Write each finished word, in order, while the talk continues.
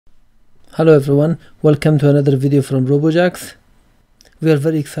Hello everyone, welcome to another video from RoboJax. We are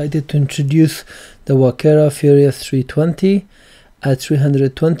very excited to introduce the Walkera Furious 320, a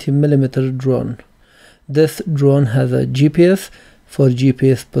 320mm drone. This drone has a GPS for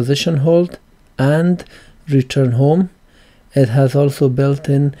GPS position hold and return home. It has also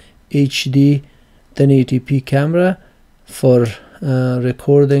built-in HD 1080p camera for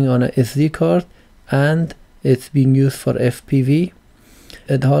recording on a SD card, and it's being used for FPV.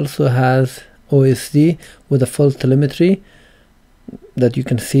 It also has OSD with a full telemetry that you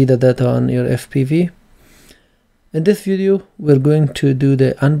can see the data on your FPV. In this video we're going to do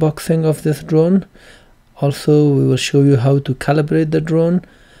the unboxing of this drone. Also we will show you how to calibrate the drone.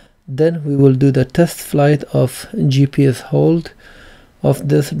 Then we will do the test flight of GPS hold of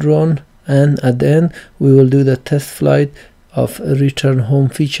this drone, and at the end we will do the test flight of a return home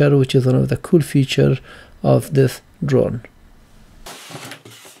feature, which is one of the cool features of this drone.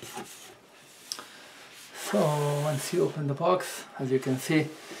 So once you open the box, as you can see,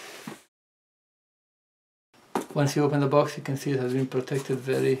 you can see it has been protected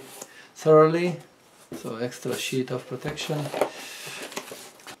very thoroughly. So extra sheet of protection,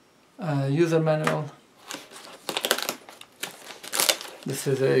 user manual. This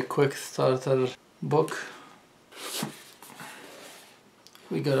is a quick starter book.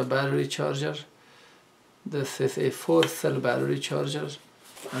 We got a battery charger. This is a 4-cell battery charger,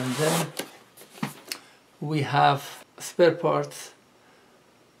 and then we have spare parts,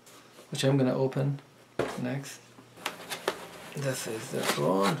 which I'm gonna open next. This is the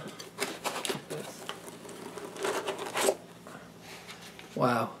drone.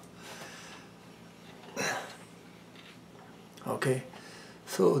 Wow. Okay,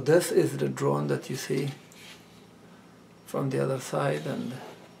 so this is the drone that you see from the other side, and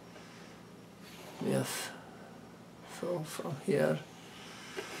yes, so from here,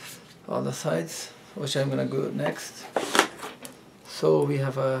 all the sides, which I'm gonna go next. So we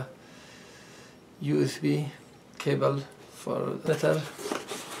have a USB cable for the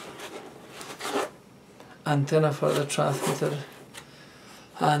antenna for the transmitter,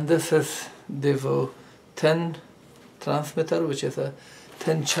 and this is Devo 10 transmitter, which is a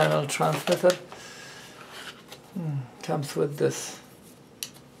 10-channel transmitter. Comes with this,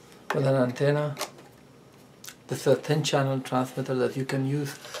 with an antenna. This is a 10-channel transmitter that you can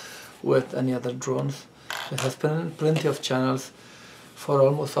use with any other drones. It has plenty of channels for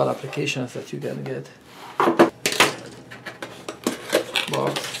almost all applications that you can get.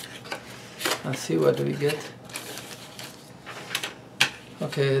 Box, and see what do we get.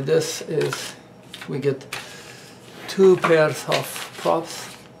 Okay, this is, we get 2 pairs of props,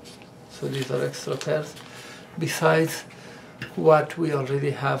 so these are extra pairs, besides what we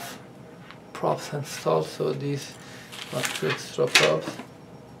already have props installed. So these are 2 extra props,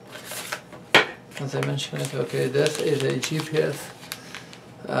 as I mentioned. Okay, this is a GPS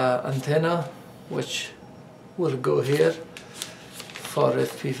antenna, which will go here for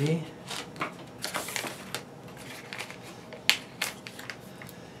FPV.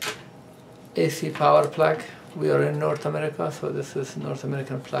 AC power plug. We are in North America, so this is North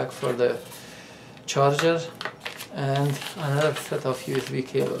American plug for the charger, and another set of USB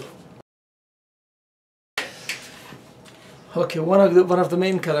cable. Okay, one of the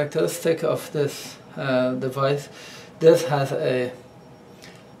main characteristics of this device, this has a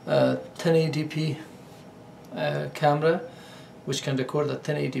 1080p camera, which can record a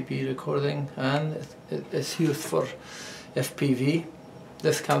 1080p recording, and it's used for FPV.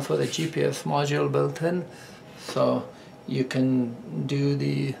 This comes with a GPS module built in, so you can do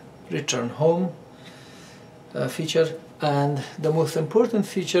the return home feature. And the most important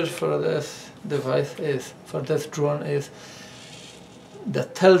feature for this device is, for this drone, is the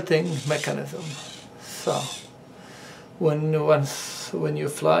tilting mechanism. So when you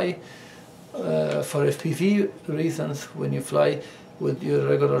fly for FPV reasons, when you fly with your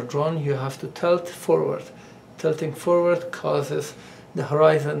regular drone, you have to tilt forward. Tilting forward causes the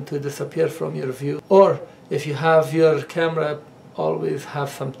horizon to disappear from your view, or if you have your camera always have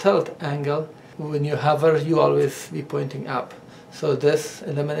some tilt angle, when you hover you always be pointing up. So this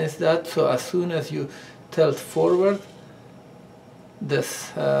eliminates that. So as soon as you tilt forward,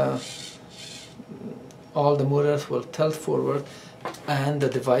 this all the motors will tilt forward and the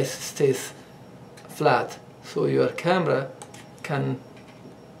device stays flat, so your camera can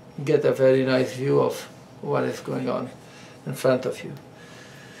get a very nice view of what is going on in front of you.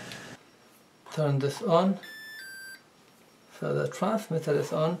 Turn this on, so the transmitter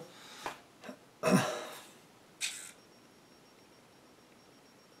is on.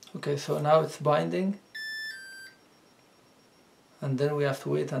 Okay, so now it's binding, and then we have to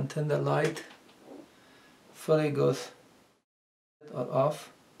wait until the light fully goes or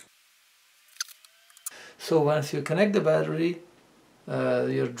off. So once you connect the battery,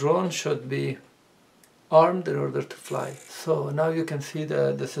 your drone should be armed in order to fly. So now you can see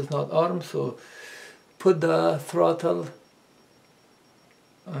that this is not armed, so put the throttle,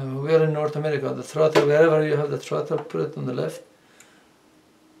 we are in North America, the throttle, wherever you have the throttle, put it on the left,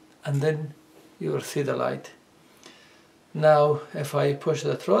 and then you will see the light. Now if I push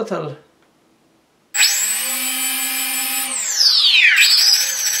the throttle,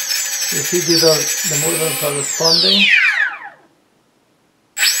 you see these are the motors are responding.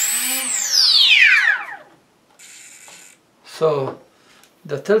 So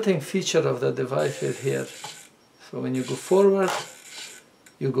the tilting feature of the device is here. So when you go forward,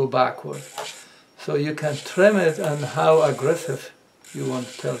 you go backward. So you can trim it and how aggressive you want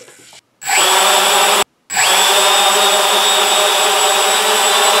to tilt.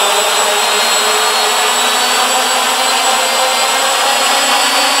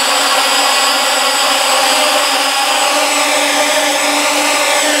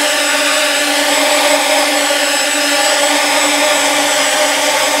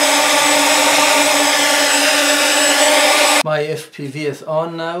 My FPV is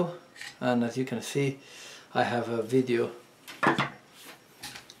on now, and as you can see I have a video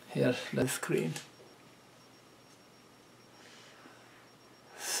here on the screen.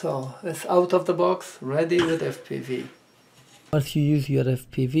 So it's out of the box, ready with FPV. Once you use your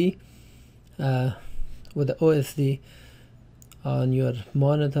FPV with the OSD on your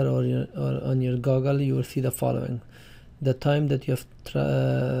monitor or on your goggle, you will see the following: the time that you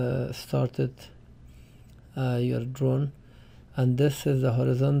have started your drone, and this is the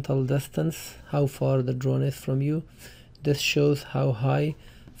horizontal distance, how far the drone is from you. This shows how high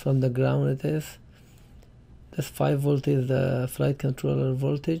from the ground it is. This 5 volt is the flight controller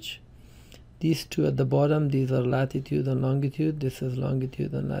voltage. These two at the bottom, these are latitude and longitude. This is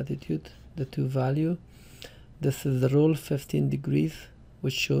longitude and latitude, the two value. This is the roll, 15 degrees,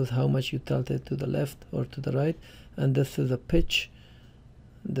 which shows how much you tilt it to the left or to the right. And this is a pitch.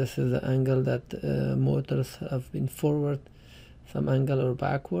 This is the angle that motors have been forward, some angle or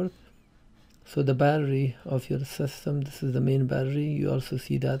backward. So the battery of your system, this is the main battery, you also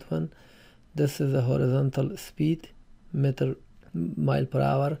see that one. This is the horizontal speed, mile per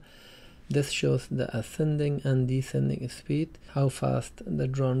hour. This shows the ascending and descending speed, how fast the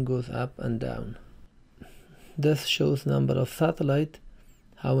drone goes up and down. This shows number of satellite,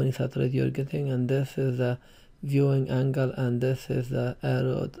 how many satellite you're getting, and this is the viewing angle, and this is the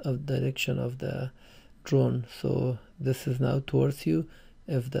arrow of direction of the drone. So this is now towards you.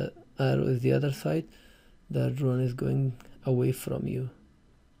 If the arrow is the other side, the drone is going away from you.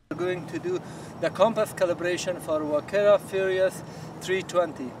 We're going to do the compass calibration for Walkera Furious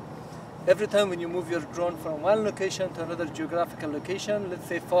 320. Every time when you move your drone from one location to another geographical location, let's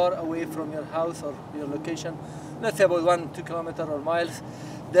say far away from your house or your location, let's say about 1-2 kilometers or miles,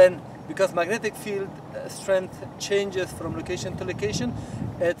 then because magnetic field strength changes from location to location,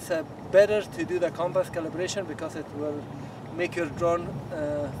 it's better to do the compass calibration because it will make your drone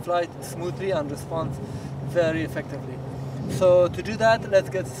fly smoothly and respond very effectively. So to do that, let's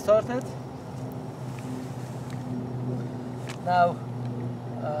get started. Now,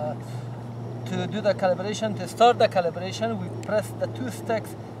 to do the calibration, to start the calibration, we press the two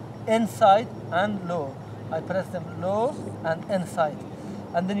sticks inside and low. I press them low and inside.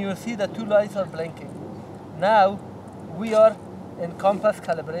 And then you will see the two lights are blinking. Now we are in compass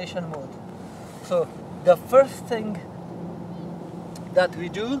calibration mode. So the first thing that we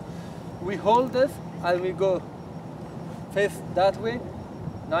do, we hold this and we go face that way,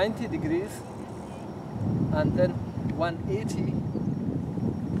 90 degrees, and then 180,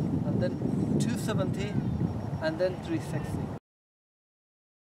 and then 270, and then 360.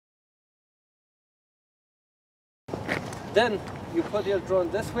 Then you put your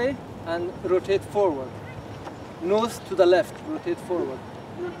drone this way and rotate forward. Nose to the left, rotate forward.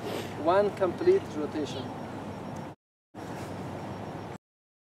 One complete rotation.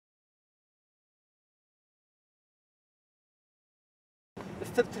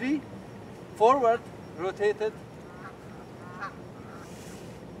 Step 3, forward, rotated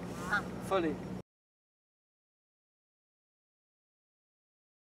fully.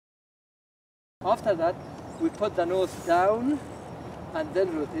 After that, we put the nose down and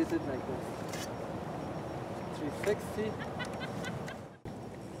then rotate it like this. 360.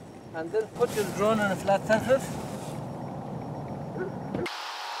 And then put your drone on a flat surface.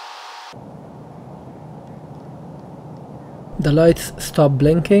 The lights stop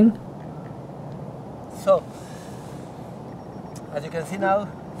blinking. So, as you can see now,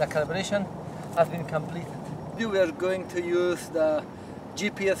 the calibration has been completed. We are going to use the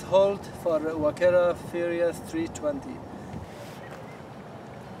GPS hold for Walkera Furious 320.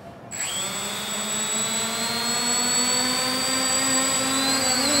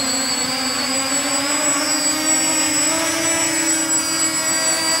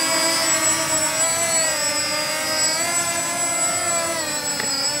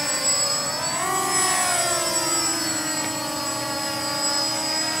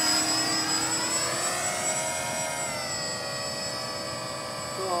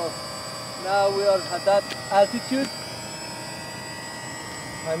 So now we are at that altitude.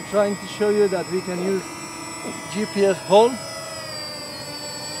 I'm trying to show you that we can use GPS hold.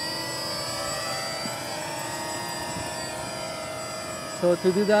 So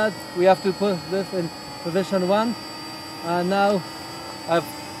to do that, we have to put this in position 1, and now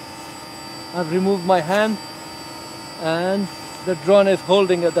I've removed my hand and the drone is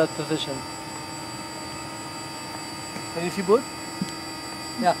holding at that position. Can you see both?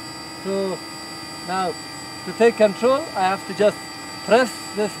 Yeah. So now to take control, I have to just press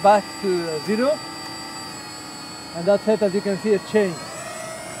this back to 0, and that's it. As you can see, it changed.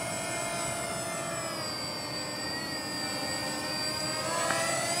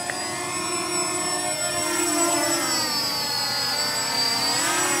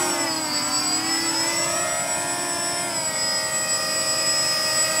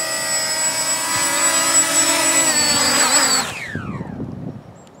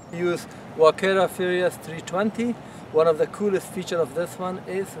 Use Walkera Furious 320. One of the coolest features of this one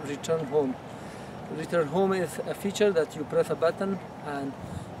is return home. Return home is a feature that you press a button and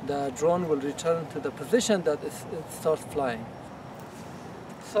the drone will return to the position that it starts flying.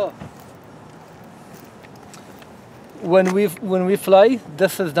 So when we fly,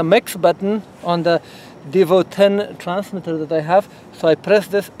 this is the mix button on the Devo 10 transmitter that I have. So I press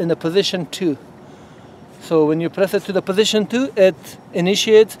this in the position 2. So when you press it to the position 2, it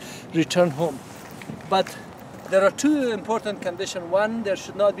initiates return home. But there are two important conditions. One, there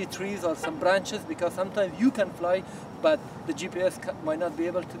should not be trees or some branches, because sometimes you can fly, but the GPS might not be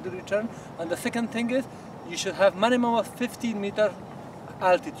able to do return. And the second thing is, you should have minimum of 15-meter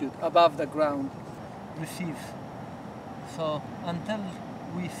altitude above the ground receives. So until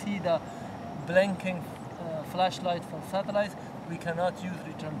we see the blinking flashlight from satellites, we cannot use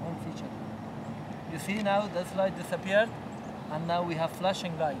return home feature. You see now this light disappeared, and now we have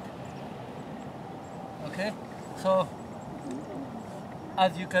flashing light. Okay, so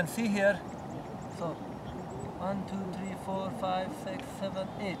as you can see here, so 1, 2, 3, 4, 5, 6, 7,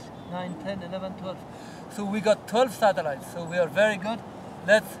 8, 9, 10, 11, 12. So we got 12 satellites, so we are very good.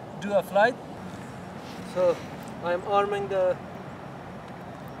 Let's do a flight. So I'm arming the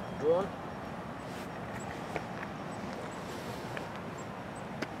drone.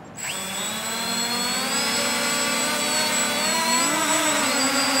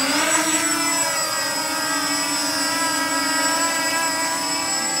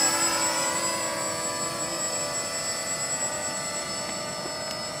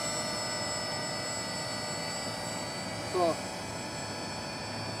 So,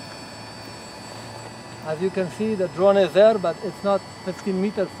 as you can see, the drone is there, but it's not 15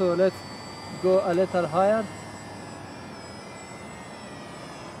 meters, so let's go a little higher.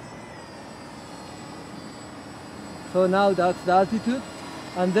 So now that's the altitude,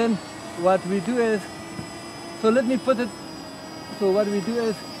 and then what we do is, so let me put it, so what we do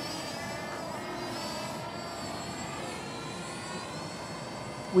is,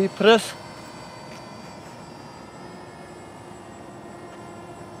 we press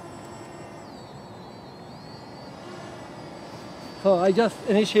So I just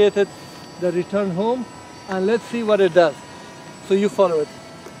initiated the return home, and let's see what it does. So you follow it.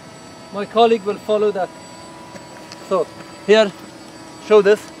 My colleague will follow that. So here, show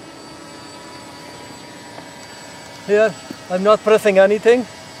this. Here, I'm not pressing anything.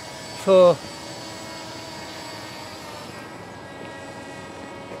 So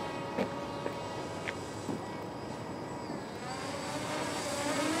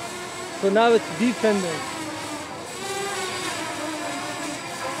now it's descending.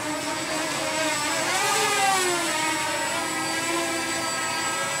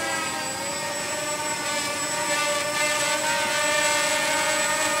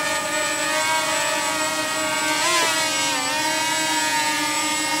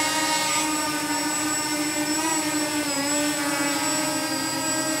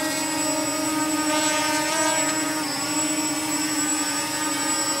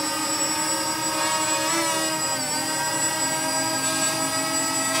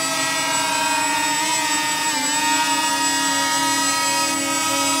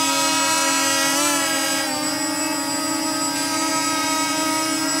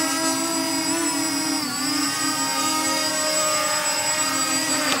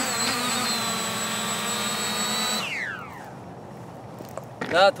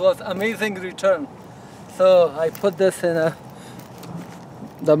 That was amazing return. So I put this in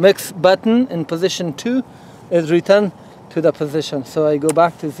the mix button in position 2 is return to the position. So I go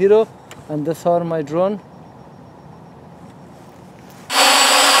back to 0 and disarm my drone.